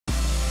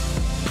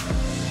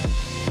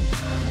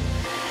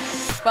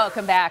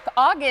Welcome back.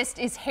 August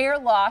is Hair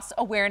Loss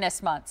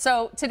Awareness Month.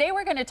 So today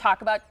we're going to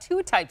talk about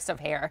two types of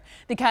hair,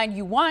 the kind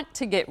you want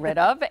to get rid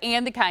of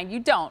and the kind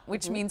you don't,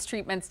 which means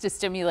treatments to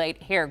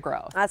stimulate hair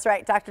growth. That's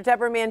right. Dr.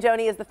 Deborah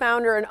Mangione is the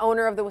founder and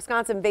owner of the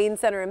Wisconsin Vein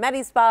Center and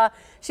MediSpa.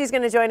 She's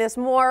going to join us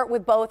more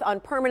with both on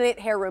permanent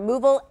hair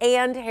removal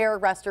and hair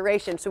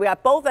restoration. So we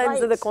got both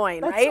ends of the coin,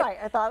 That's right? right.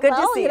 I thought, good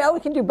well, to see you know, we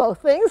can do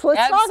both things.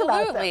 Let's talk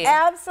about them.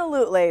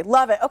 Absolutely.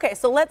 Love it. Okay,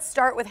 so let's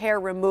start with hair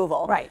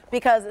removal. Right.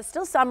 Because it's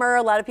still summer.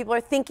 A lot of people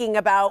are thinking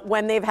about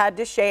when they've had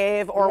to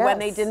shave or when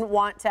they didn't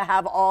want to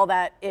have all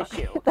that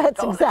issue.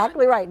 That's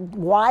exactly right.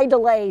 Why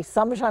delay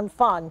summertime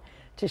fun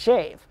to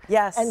shave?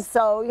 Yes. And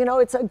so, you know,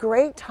 it's a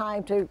great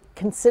time to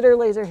consider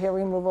laser hair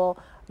removal.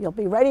 You'll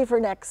be ready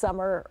for next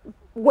summer,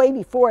 way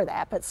before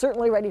that, but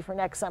certainly ready for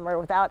next summer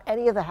without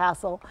any of the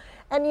hassle.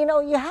 And you know,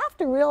 you have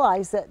to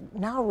realize that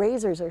now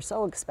razors are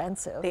so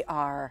expensive. They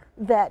are.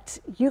 That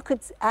you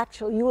could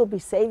actually, you will be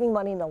saving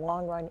money in the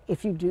long run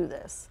if you do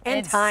this.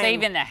 And time.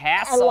 saving the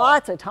hassle. And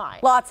lots of time.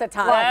 Lots of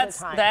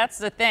time. That's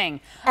the thing.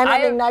 And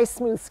having nice,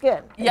 smooth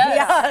skin.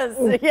 Yes.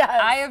 Yes.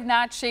 I have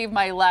not shaved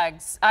my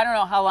legs. I don't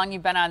know how long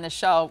you've been on the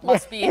show.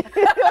 Must be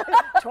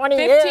 20 15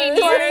 years.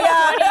 20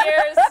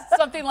 years,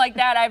 something like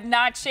that. I've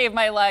not shaved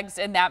my legs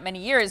in that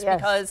many years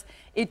because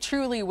it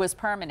truly was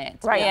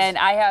permanent. Right. And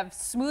I have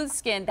smooth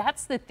skin.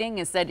 That's the thing,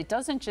 is that it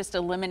doesn't just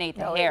eliminate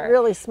the hair. It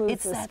really smooths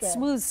It's the that skin.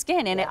 smooth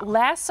skin, and it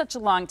lasts such a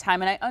long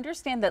time. And I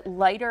understand that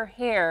lighter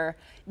hair,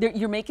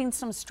 you're making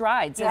some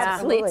strides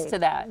as it relates to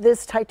that.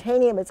 This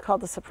titanium, it's called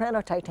the Soprano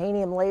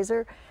Titanium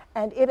Laser,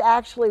 and it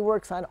actually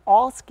works on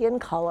all skin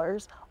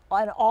colors,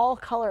 on all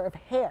color of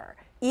hair.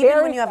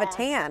 Even when you have a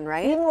tan,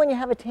 right? Even when you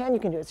have a tan, you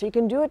can do it. So you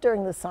can do it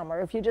during the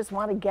summer if you just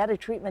want to get a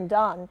treatment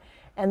done.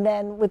 And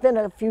then within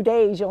a few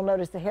days, you'll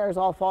notice the hair is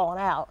all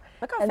falling out.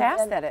 Look how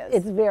fast that is.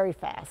 It's very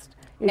fast.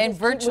 You And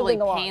just keep virtually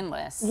moving along.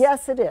 painless.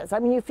 Yes, it is. I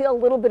mean, you feel a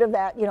little bit of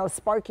that, you know,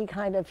 sparky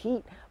kind of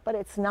heat, but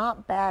it's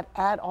not bad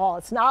at all.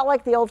 It's not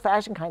like the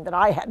old-fashioned kind that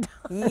I had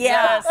done.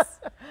 Yes.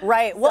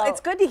 Right. Well, So-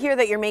 it's good to hear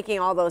that you're making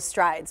all those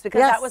strides,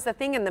 because that was the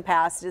thing in the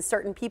past, is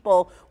certain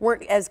people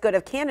weren't as good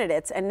of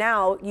candidates, and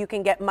now you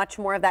can get much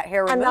more of that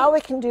hair removed. And now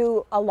we can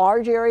do a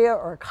large area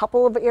or a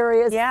couple of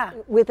areas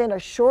within a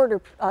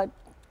shorter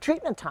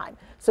treatment time.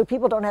 So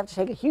people don't have to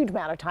take a huge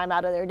amount of time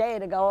out of their day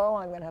to go, oh,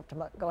 I'm going to have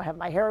to go have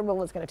my hair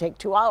removal. It's going to take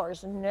 2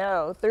 hours.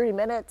 No, 30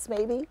 minutes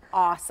maybe.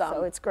 Awesome.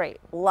 So it's great.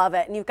 Love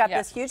it. And you've got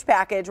this huge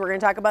package. We're going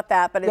to talk about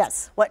that, but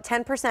it's what,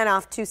 10%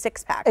 off 2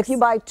 6-packs? If you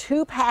buy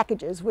 2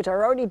 packages, which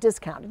are already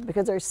discounted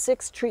because there's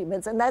 6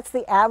 treatments, and that's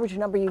the average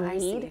number you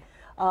need,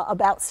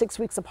 about 6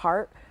 weeks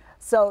apart.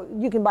 So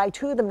you can buy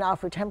 2 of them now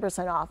for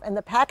 10% off, and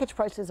the package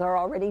prices are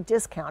already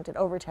discounted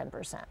over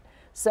 10%.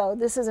 So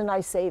this is a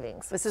nice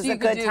savings. This is a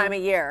good time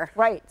of year.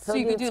 Right. So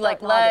you could do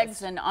like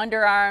legs and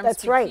underarms,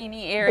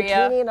 bikini area.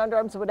 Bikini and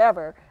underarms,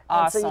 whatever.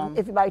 Awesome. And so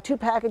if you buy 2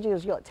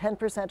 packages, you'll get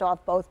 10%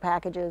 off both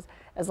packages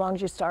as long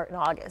as you start in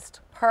August.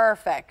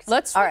 Perfect.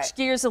 Let's switch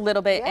gears a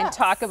little bit and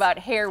talk about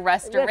hair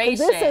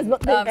restoration. This is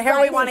the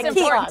hair we want to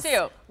keep.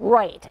 Too.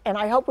 Right. And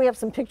I hope we have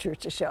some pictures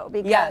to show,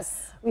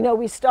 because you know,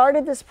 we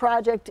started this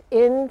project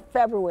in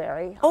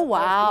February. Oh,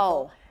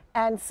 wow.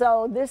 And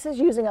so this is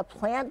using a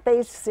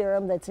plant-based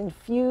serum that's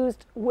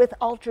infused with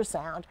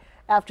ultrasound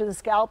after the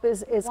scalp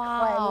is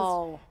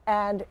cleansed.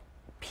 And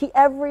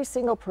every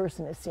single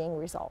person is seeing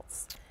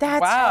results.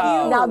 That's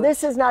huge. Now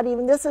this is not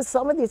even,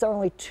 some of these are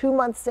only 2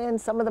 months in,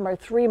 some of them are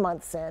 3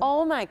 months in.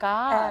 Oh my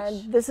gosh.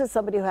 And this is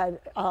somebody who had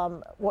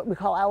what we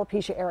call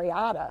alopecia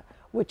areata,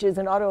 which is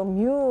an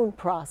autoimmune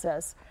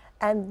process.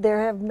 And there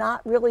have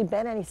not really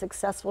been any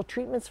successful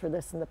treatments for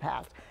this in the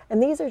past.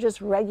 And these are just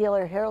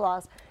regular hair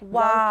loss. Young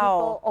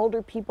people,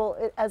 older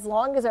people, as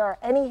long as there are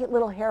any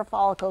little hair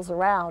follicles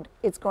around,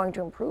 it's going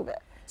to improve it.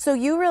 So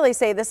you really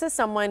say this is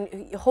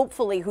someone,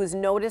 hopefully, who's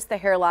noticed the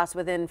hair loss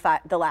within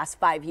the last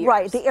 5 years.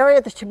 Right. The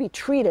area that should be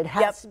treated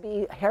has to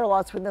be hair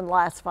loss within the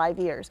last 5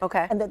 years.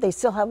 Okay. And that they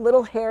still have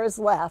little hairs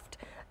left.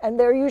 And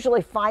they're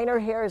usually finer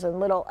hairs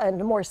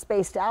and more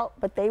spaced out,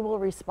 but they will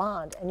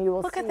respond, and you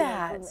will see an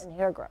improvement in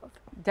hair growth.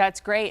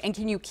 That's great. And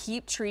can you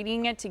keep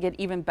treating it to get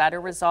even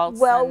better results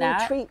Well, than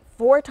that? we treat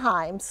 4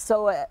 times,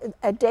 so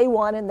at day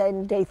 1 and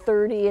then day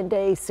 30 and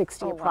day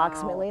 60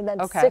 approximately, and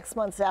then 6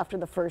 months after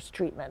the first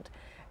treatment.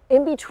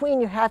 In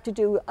between, you have to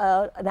do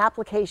an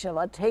application of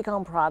a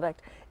take-home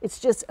product. It's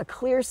just a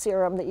clear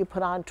serum that you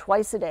put on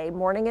twice a day,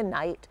 morning and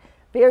night.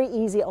 Very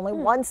easy, only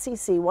 1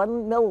 cc,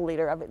 1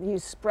 milliliter of it. You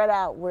spread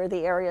out where the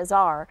areas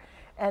are,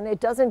 and it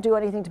doesn't do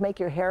anything to make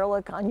your hair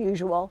look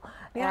unusual,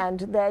 and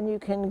then you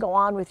can go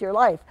on with your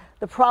life.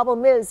 The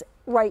problem is,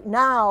 right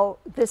now,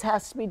 this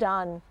has to be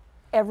done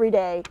every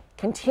day,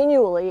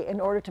 continually,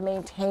 in order to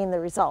maintain the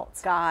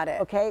results. Got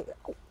it. Okay?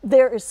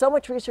 There is so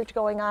much research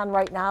going on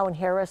right now in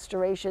hair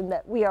restoration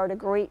that we are at a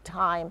great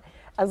time.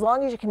 As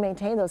long as you can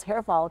maintain those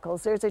hair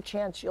follicles, there's a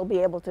chance you'll be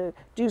able to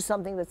do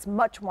something that's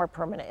much more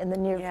permanent in the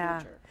near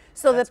future.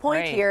 So the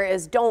point here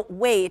is don't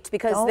wait,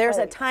 because there's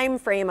a time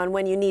frame on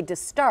when you need to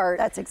start.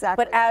 That's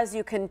exactly. But as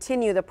you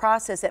continue the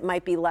process, it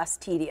might be less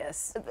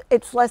tedious.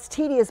 It's less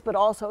tedious, but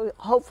also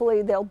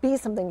hopefully there'll be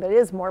something that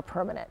is more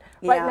permanent.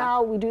 Right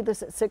now we do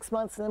this at 6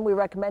 months, and then we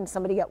recommend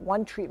somebody get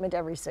one treatment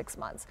every 6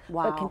 months.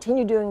 But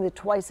continue doing the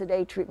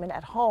twice-a-day treatment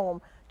at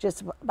home,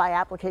 just by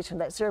application of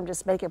that serum.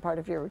 Just make it part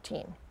of your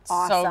routine.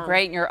 Awesome. So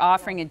great. And you're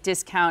offering a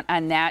discount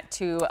on that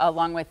too,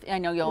 along with, I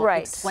know you'll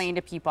explain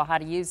to people how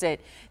to use it.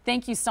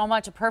 Thank you so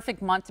much. A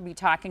perfect month to be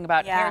talking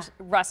about hair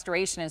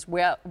restoration as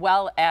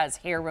well as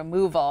hair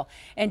removal.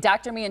 And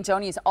Dr.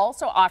 Mangione is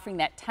also offering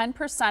that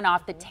 10%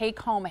 off the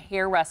take-home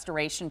hair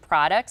restoration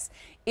products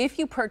if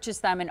you purchase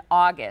them in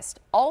August.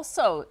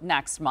 Also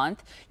next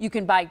month, you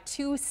can buy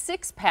 2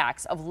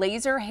 6-packs of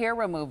laser hair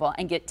removal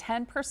and get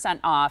 10%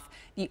 off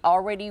the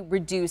already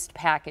reduced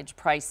package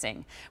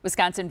pricing.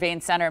 Wisconsin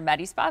Vein Center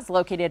MediSpa is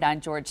located on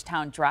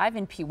Georgetown Drive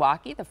in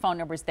Pewaukee. The phone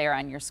number is there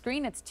on your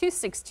screen. It's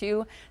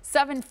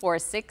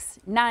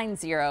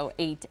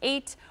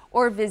 262-746-9088,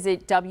 or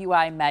visit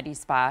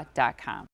wimedispa.com.